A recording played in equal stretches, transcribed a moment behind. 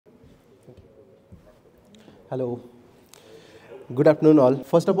Hello. Good afternoon all.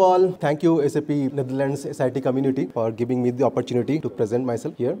 First of all, thank you SAP Netherlands SIT community for giving me the opportunity to present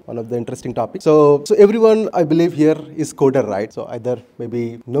myself here, one of the interesting topics. So everyone I believe here is coder, right? So either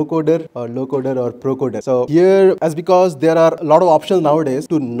maybe no coder or low coder or pro coder. So here, as because there are a lot of options nowadays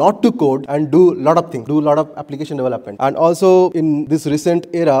to not to code and do a lot of things, do a lot of application development. And also in this recent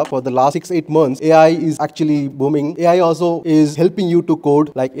era for the last 6-8 months, AI is actually booming. AI also is helping you to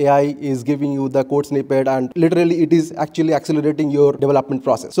code, like AI is giving you the code snippet and literally it is actually accelerating your development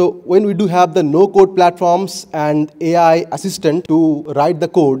process. So when we do have the no code platforms and AI assistant to write the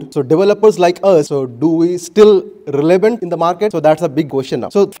code, so developers like us, so do we still relevant in the market? So that's a big question now.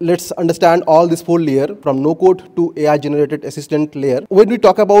 So let's understand all this 4 layer from no code to AI generated assistant layer. When we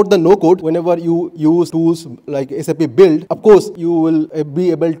talk about the no code, whenever you use tools like SAP Build, of course you will be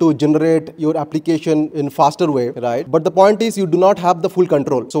able to generate your application in faster way, right? But the point is you do not have the full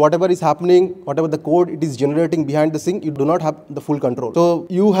control. So whatever is happening, whatever the code it is generating behind the scene, you do not have the full control. So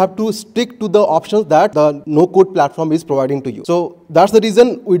you have to stick to the options that the no code platform is providing to you. So that's the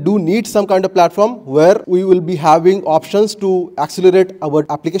reason we do need some kind of platform where we will be having options to accelerate our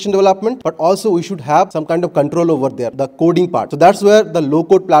application development, but also we should have some kind of control over there, the coding part. So that's where the low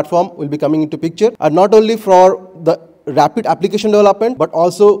code platform will be coming into picture, and not only for the rapid application development, but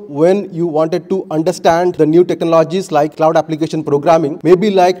also when you wanted to understand the new technologies like cloud application programming,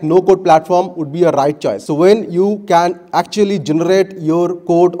 maybe like no code platform would be a right choice. So when you can actually generate your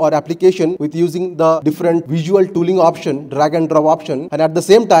code or application with using the different visual tooling option, drag and drop option, and at the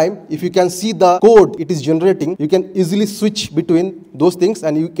same time, if you can see the code it is generating, you can easily switch between those things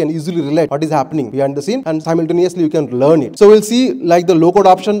and you can easily relate what is happening behind the scene, and simultaneously you can learn it. So we'll see like the low code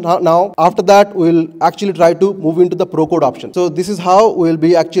option now. After that, we'll actually try to move into the pro code option. So this is how we'll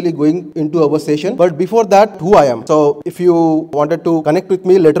be actually going into our session. But before that, who I am. So if you wanted to connect with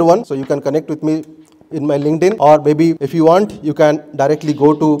me later on, so you can connect with me in my LinkedIn, or maybe if you want, you can directly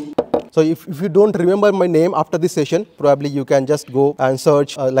go to. So if you don't remember my name after this session, probably you can just go and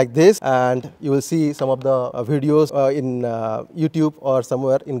search like this, and you will see some of the videos in YouTube or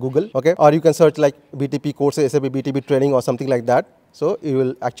somewhere in Google, okay? Or you can search like BTP courses, SAP BTP training or something like that. So you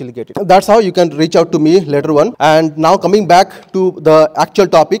will actually get it. That's how you can reach out to me later on. And now coming back to the actual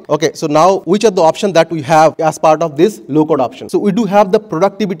topic. Okay, so now which are the options that we have as part of this low code option? So we do have the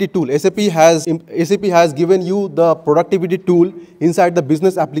productivity tool. SAP has given you the productivity tool inside the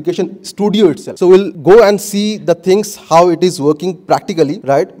business application studio itself. So we'll go and see the things how it is working practically,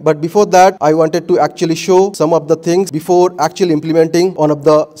 right? But before that, I wanted to actually show some of the things before actually implementing one of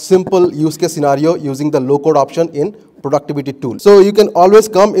the simple use case scenario using the low code option in productivity tool. So you can always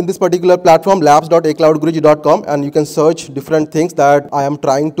come in this particular platform labs.acloudguruji.com and you can search different things that I am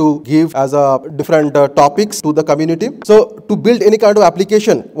trying to give as a different topics to the community. So to build any kind of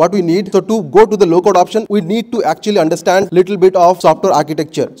application, what we need, so to go to the low code option, we need to actually understand little bit of software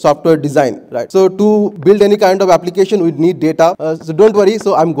architecture, software design, right? So to build any kind of application, we need data. So don't worry.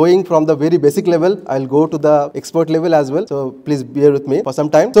 So I'm going from the very basic level. I'll go to the expert level as well. So please bear with me for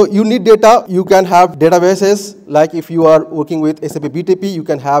some time. So you need data. You can have databases, like if you are working with SAP BTP, you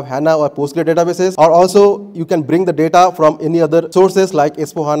can have HANA or Postgre databases, or also you can bring the data from any other sources like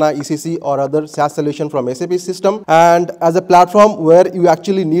S4HANA, ECC or other SaaS solution from SAP system. And as a platform where you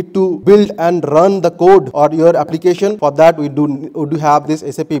actually need to build and run the code or your application, for that we do have this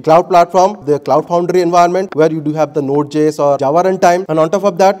SAP Cloud Platform, the Cloud Foundry environment where you do have the Node.js or Java runtime. And on top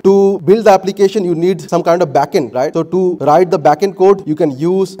of that, to build the application, you need some kind of backend, right? So to write the backend code, you can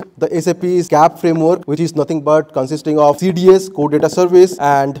use the SAP's CAP framework, which is nothing but consisting of CDS, Code Data Service,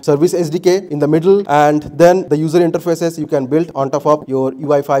 and Service SDK in the middle, and then the user interfaces you can build on top of your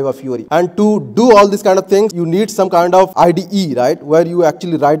UI5 or Fiori. And to do all these kind of things, you need some kind of IDE, right, where you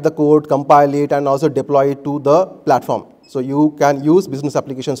actually write the code, compile it, and also deploy it to the platform. So you can use Business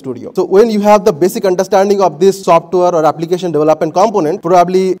Application Studio. So when you have the basic understanding of this software or application development component,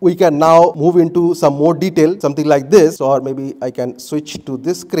 probably we can now move into some more detail, something like this, or maybe I can switch to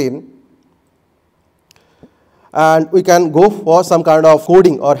this screen. And we can go for some kind of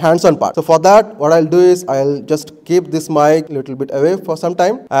coding or hands-on part. So for that, what I'll do is I'll just keep this mic a little bit away for some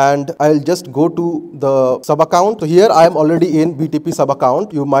time, and I'll just go to the sub account. So here I am already in BTP sub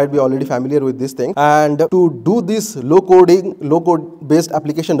account. You might be already familiar with this thing. And to do this low code based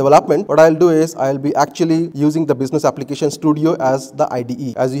application development, what I'll do is I'll be actually using the Business Application Studio as the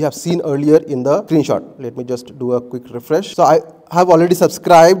IDE, as you have seen earlier in the screenshot. Let me just do a quick refresh. So I have already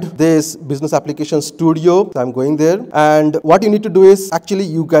subscribed this Business Application Studio. So I'm going there, and what you need to do is actually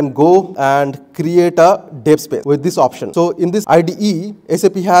you can go and create a dev space with this option. So in this IDE,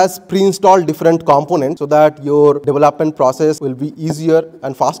 SAP has pre-installed different components so that your development process will be easier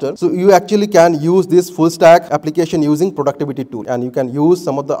and faster. So you actually can use this full stack application using productivity tool, and you can use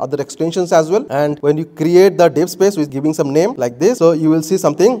some of the other extensions as well. And when you create the dev space with giving some name like this, so you will see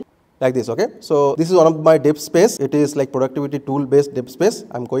something like this. Okay, so this is one of my dev space. It is like productivity tool based dev space.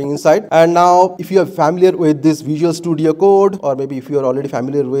 I'm going inside, and now if you are familiar with this Visual Studio Code, or maybe if you are already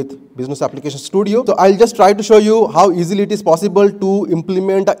familiar with Business Application Studio, so I'll just try to show you how easily it is possible to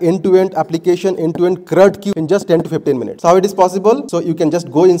implement an end-to-end application, end-to-end CRUD queue in just 10 to 15 minutes. How it is possible? So you can just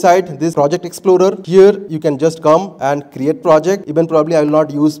go inside this project explorer. Here you can just come and create project. Even probably I will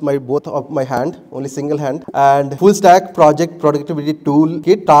not use my both of my hand, only single hand. And full stack project productivity tool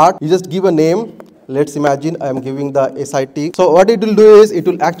kit start. You just give a name. Let's imagine I am giving the SIT. So what it will do is it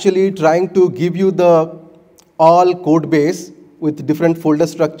will actually trying to give you the all code base with different folder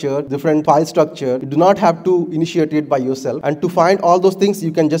structure, different file structure. You do not have to initiate it by yourself. And to find all those things,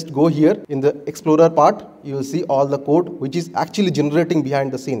 you can just go here in the Explorer part. You will see all the code which is actually generating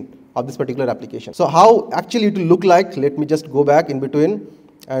behind the scene of this particular application. So how actually it will look like, let me just go back in between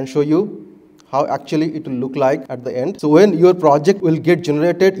and show you how actually it will look like at the end. So when your project will get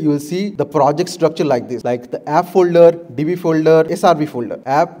generated, you will see the project structure like this, like the app folder, DB folder, SRV folder,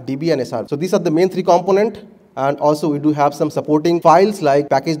 app, DB and SRV. So these are the main three components. And also we do have some supporting files like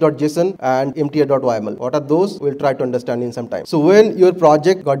package.json and mtr.yml. What are those? We'll try to understand in some time. So when your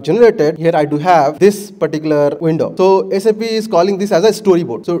project got generated, here I do have this particular window. So SAP is calling this as a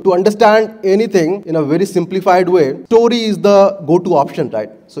storyboard. So to understand anything in a very simplified way, story is the go-to option, right?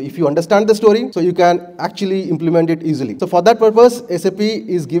 So if you understand the story, so you can actually implement it easily. So for that purpose, SAP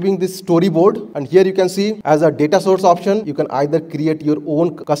is giving this storyboard, and here you can see as a data source option, you can either create your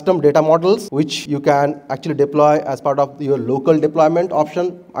own custom data models, which you can actually deploy as part of your local deployment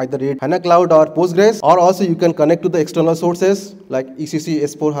option, either it HANA Cloud or Postgres, or also you can connect to the external sources like ECC,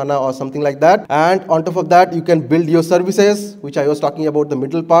 S4 HANA or something like that. And on top of that, you can build your services, which I was talking about the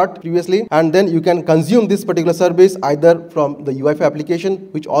middle part previously, and then you can consume this particular service either from the UI application,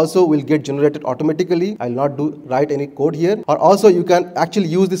 which also will get generated automatically. I'll not write any code here, or also you can actually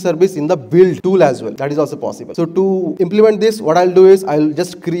use the service in the build tool as well. That is also possible. So to implement this, what I'll do is I'll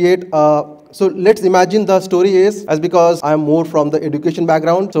just create a So let's imagine the story is, as because I am more from the education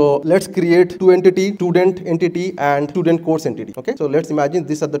background, so let's create two entity, student entity and student course entity. Okay, so let's imagine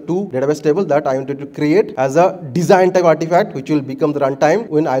these are the two database table that I wanted to create as a design type artifact, which will become the runtime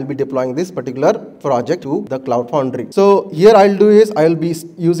when I'll be deploying this particular project to the Cloud Foundry. So here I'll do is I'll be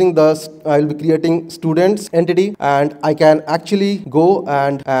using I'll be creating students entity, and I can actually go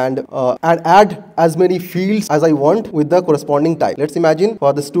and add as many fields as I want with the corresponding type. Let's imagine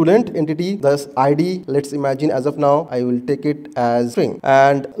for the student entity, the ID, let's imagine as of now I will take it as string,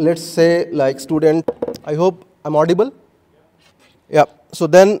 and let's say like student. I hope I'm audible. Yeah. So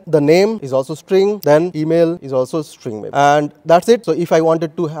then the name is also string, then email is also string, and that's it. So if I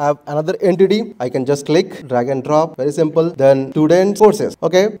wanted to have another entity, I can just click, drag and drop, very simple. Then student courses.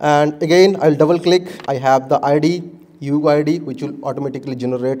 Okay, and again I'll double click. I have the ID, UID, which will automatically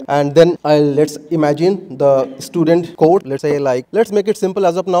generate, and then let's imagine the student code. Let's say like, let's make it simple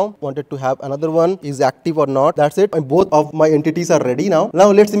as of now. Wanted to have another one is active or not. That's it. Both of my entities are ready now. Now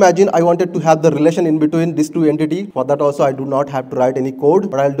let's imagine I wanted to have the relation in between these two entities. For that also I do not have to write any code.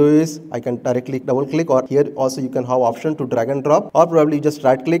 What I'll do is I can directly double click, or here also you can have option to drag and drop, or probably just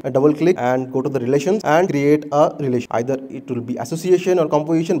right click and double click and go to the relations and create a relation. Either it will be association or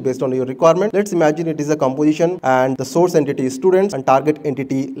composition based on your requirement. Let's imagine it is a composition, and the source entity is students and target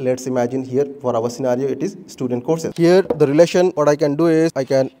entity, let's imagine here for our scenario it is student courses. Here the relation, what I can do is I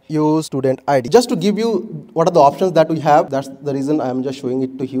can use student ID just to give you what are the options that we have. That's the reason I am just showing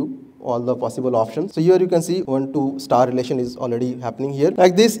it to you, all the possible options. So here you can see 1 to star relation is already happening here.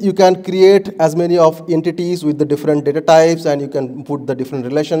 Like this, you can create as many of entities with the different data types, and you can put the different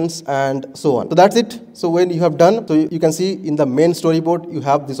relations and so on. So that's it. So when you have done, so you can see in the main storyboard, you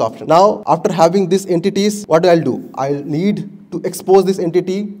have this option. Now, after having these entities, what I'll do? I'll need to expose this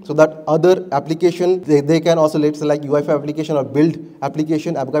entity so that other application, they can also, let's say like UI application or build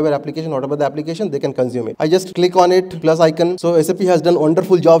application, AppGyver application, whatever the application, they can consume it. I just click on it, plus icon. So SAP has done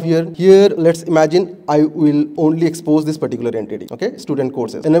wonderful job here. Here, let's imagine I will only expose this particular entity. Okay, student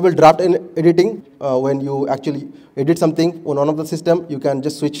courses. Enable draft and editing. When you actually edit something on one of the system, you can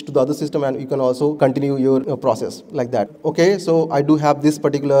just switch to the other system, and you can also continue your process like that. Okay, so I do have this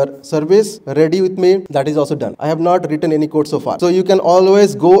particular service ready with me. That is also done. I have not written any code so far. So you can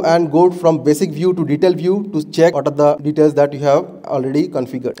always go from basic view to detail view to check what are the details that you have already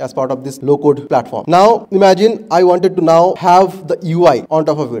configured as part of this low code platform. Now imagine I wanted to now have the UI on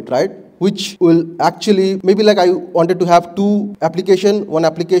top of it, right? which will actually, maybe like I wanted to have two application, one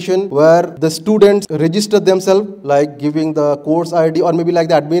application where the students register themselves, like giving the course ID, or maybe like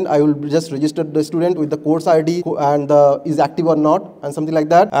the admin, I will just register the student with the course ID and is active or not, and something like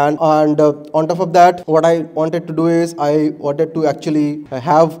that. And on top of that, what I wanted to do is I wanted to actually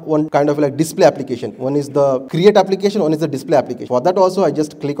have one kind of like display application. One is the create application, one is the display application. For that also, I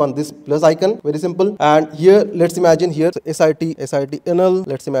just click on this plus icon, very simple. And here, let's imagine here, SIT NL,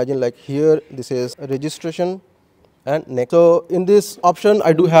 let's imagine like here, this is registration and next. So in this option,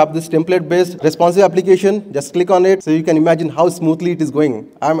 I do have this template based responsive application. Just click on it. So you can imagine how smoothly it is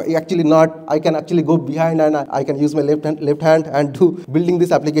going. I'm actually not, I can actually go behind and I can use my left hand and do building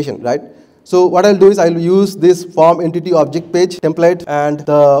this application, right? So what I'll do is I'll use this form entity object page template, and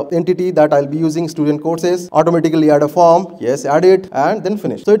the entity that I'll be using student courses, automatically add a form. Yes, add it and then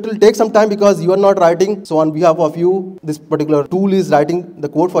finish. So it will take some time because you are not writing. So on behalf of you, this particular tool is writing the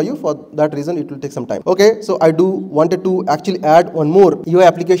code for you. For that reason, it will take some time. Okay, so I do wanted to actually add one more UI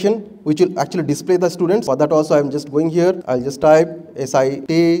application which will actually display the students. For that also, I'm just going here. I'll just type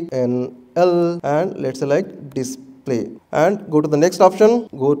SITNL and let's select display. And go to the next option,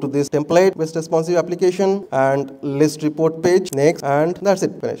 go to this template based responsive application and list report page, next, and that's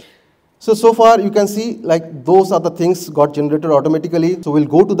it, finish. So far you can see like those are the things got generated automatically. So we'll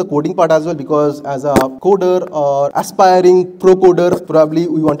go to the coding part as well, because as a coder or aspiring pro coder, probably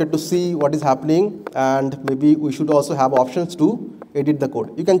we wanted to see what is happening, and maybe we should also have options to edit the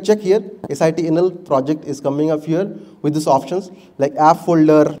code. You can check here, SITNL project is coming up here with these options like app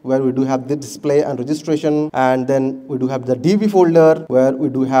folder, where we do have the display and registration, and then we do have the DB folder where we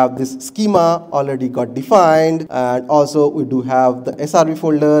do have this schema already got defined, and also we do have the SRV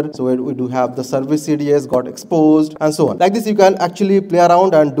folder, so where we do have the service CDS got exposed, and so on. Like this, you can actually play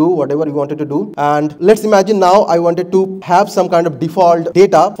around and do whatever you wanted to do. And let's imagine now I wanted to have some kind of default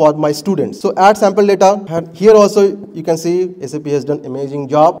data for my students. So add sample data, and here also you can see SAP has done amazing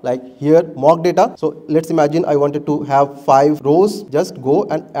job. Like here, mock data. So let's imagine I wanted to have 5 rows. Just go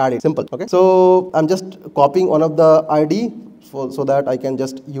and add it. Simple. Okay. So I'm just copying one of the ID so that I can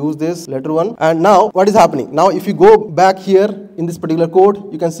just use this letter one. And now what is happening? Now if you go back here in this particular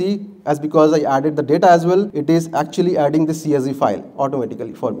code, you can see as because I added the data as well, it is actually adding the CSV file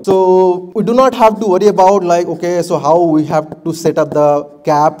automatically for me. So we do not have to worry about like, okay, so how we have to set up the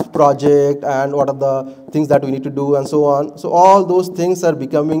CAP project and what are the things that we need to do and so on. So all those things are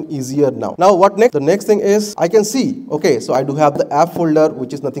becoming easier now. Now what next? The next thing is I can see, okay, so I do have the app folder,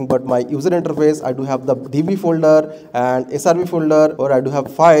 which is nothing but my user interface. I do have the DB folder and SRV folder, or I do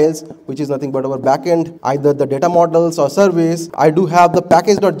have files, which is nothing but our backend, either the data models or service. I do have the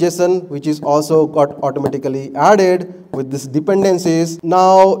package.json, which is also got automatically added with this dependencies.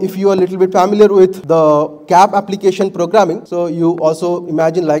 Now, if you are a little bit familiar with the CAP application programming, so you also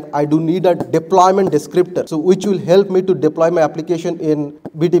imagine like I do need a deployment descriptor, so which will help me to deploy my application in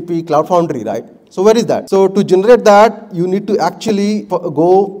BTP Cloud Foundry, right? So where is that? So to generate that, you need to actually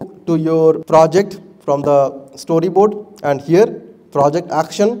go to your project from the storyboard, and here project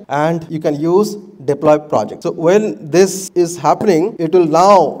action, and you can use deploy project. So when this is happening, it will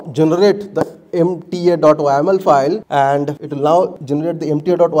now generate the mta.yml file, and it will now generate the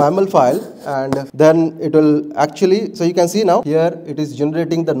mta.yml file, and then it will actually, so you can see now here it is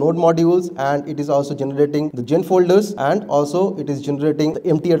generating the node modules, and it is also generating the gen folders, and also it is generating the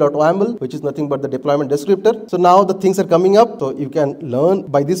mta.yml, which is nothing but the deployment descriptor. So now the things are coming up, so you can learn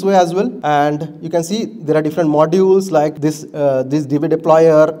by this way as well. And you can see there are different modules like this DB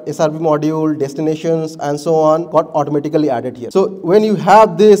deployer, SRV module, destinations, and so on got automatically added here. So when you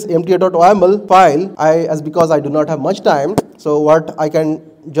have this mta.yml file, because I do not have much time, so what I can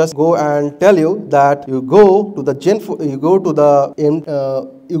just go and tell you that you go to the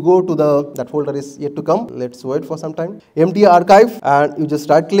that folder is yet to come. Let's wait for some time. MT archive, and you just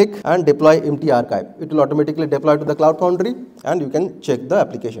right click and deploy MT archive. It will automatically deploy to the Cloud Foundry, and you can check the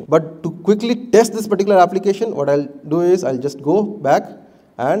application. But to quickly test this particular application, what I'll do is I'll just go back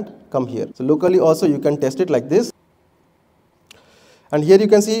and come here. So locally also you can test it like this. And here you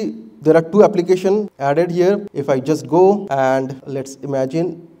can see there are 2 applications added here. If I just go and let's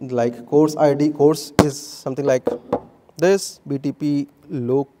imagine like course ID, course is something like this, BTP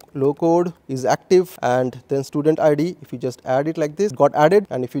low code is active, and then student ID, if you just add it like this, got added.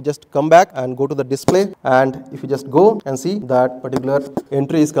 And if you just come back and go to the display, and if you just go and see that particular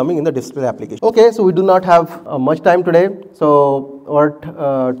entry is coming in the display application. Okay, so we do not have much time today, so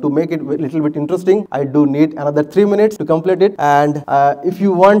to make it a little bit interesting, I do need another 3 minutes to complete it. And if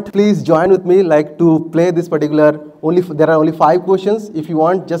you want, please join with me like to play this particular, there are only 5 questions. If you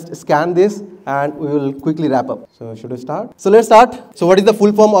want, just scan this and we will quickly wrap up. So should we start? So let's start. So what is the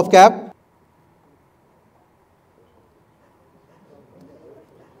full form of CAP?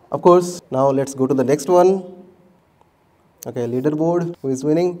 Of course, now let's go to the next one. Okay, leaderboard, who is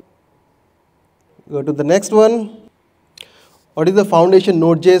winning? Go to the next one. What is the foundation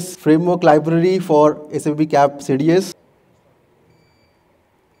Node.js framework library for SAP CAP CDS?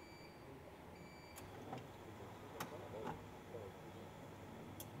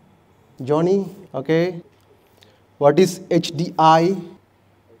 Johnny, okay. What is HDI?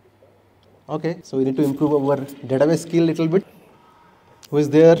 Okay, so we need to improve our database skill a little bit. Who is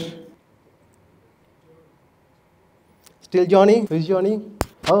there? Still Johnny? Who is Johnny?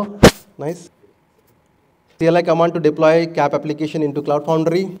 Oh, nice. CLI command to deploy CAP application into Cloud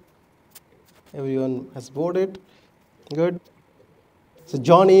Foundry. Everyone has boarded. Good. So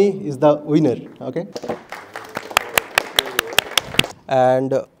Johnny is the winner. Okay.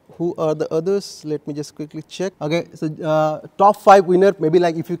 And who are the others? Let me just quickly check. Okay. So top 5 winner. Maybe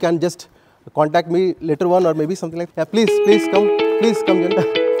like if you can just contact me later on or maybe something like that. Yeah, please come. Please come, Johnny.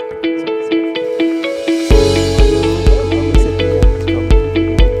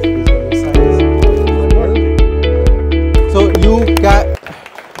 So you can.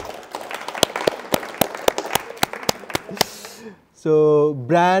 So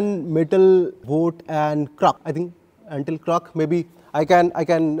brand, metal, vote, and croc. I think until croc, maybe I can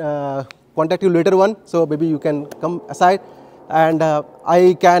contact you later on. So maybe you can come aside, and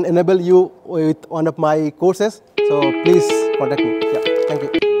I can enable you with one of my courses. So please contact me. Yeah, thank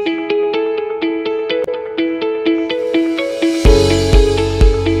you.